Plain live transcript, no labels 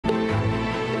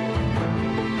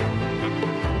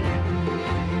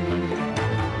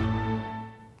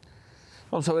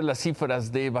Vamos a ver las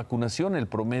cifras de vacunación. El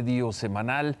promedio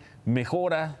semanal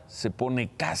mejora, se pone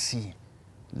casi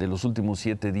de los últimos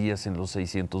 7 días en los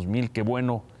 600,000. Qué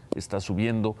bueno, está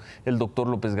subiendo. El doctor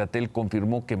López-Gatell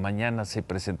confirmó que mañana se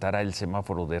presentará el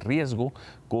semáforo de riesgo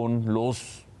con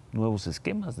los nuevos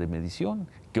esquemas de medición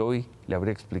que hoy le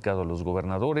habría explicado a los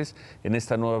gobernadores. En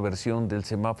esta nueva versión del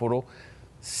semáforo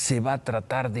se va a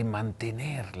tratar de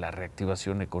mantener la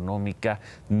reactivación económica.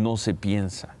 No se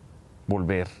piensa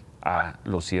volver a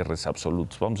los cierres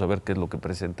absolutos. Vamos a ver qué es lo que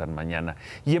presentan mañana.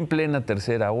 Y en plena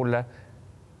tercera ola,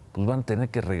 pues van a tener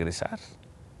que regresar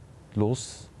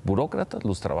los burócratas,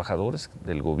 los trabajadores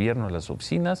del gobierno a las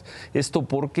oficinas. Esto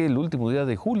porque el último día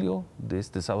de julio, de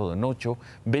este sábado en 8,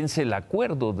 vence el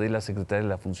acuerdo de la Secretaría de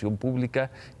la Función Pública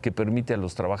que permite a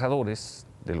los trabajadores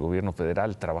del gobierno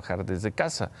federal trabajar desde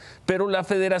casa. Pero la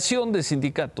Federación de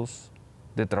Sindicatos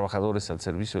de Trabajadores al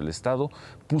Servicio del Estado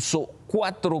puso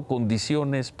 4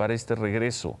 condiciones para este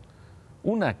regreso.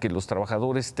 Una, que los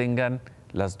trabajadores tengan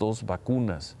las 2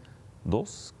 vacunas.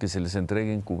 2, que se les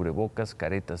entreguen cubrebocas,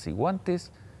 caretas y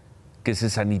guantes, que se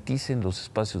saniticen los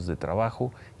espacios de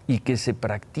trabajo y que se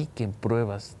practiquen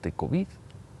pruebas de COVID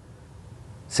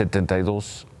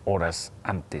 72 horas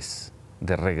antes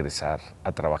de regresar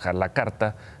a trabajar. La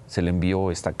carta, se le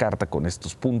envió esta carta con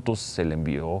estos puntos, se le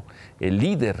envió el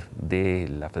líder de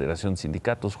la Federación de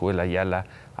Sindicatos, Joel Ayala,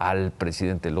 al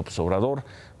presidente López Obrador.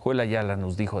 Joel Ayala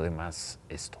nos dijo además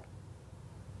esto.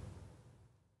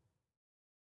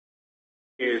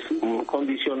 Es un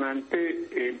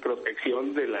condicionante en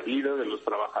protección de la vida de los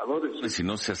trabajadores. Si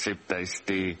no se acepta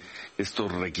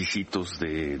estos requisitos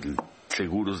de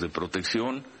seguros de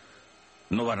protección,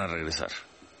 no van a regresar.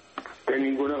 De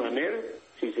ninguna manera,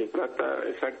 si se trata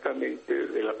exactamente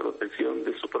de la protección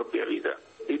de su propia vida.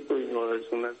 Y pues no es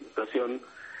una situación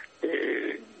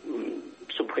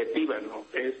subjetiva, ¿no?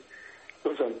 Es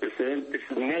los antecedentes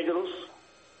negros,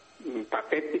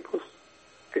 patéticos,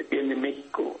 que tiene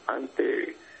México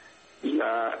ante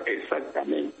la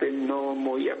exactamente no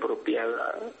muy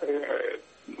apropiada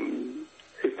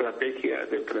estrategia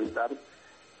de enfrentar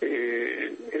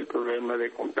el problema de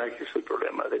contagios, el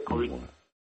problema de COVID.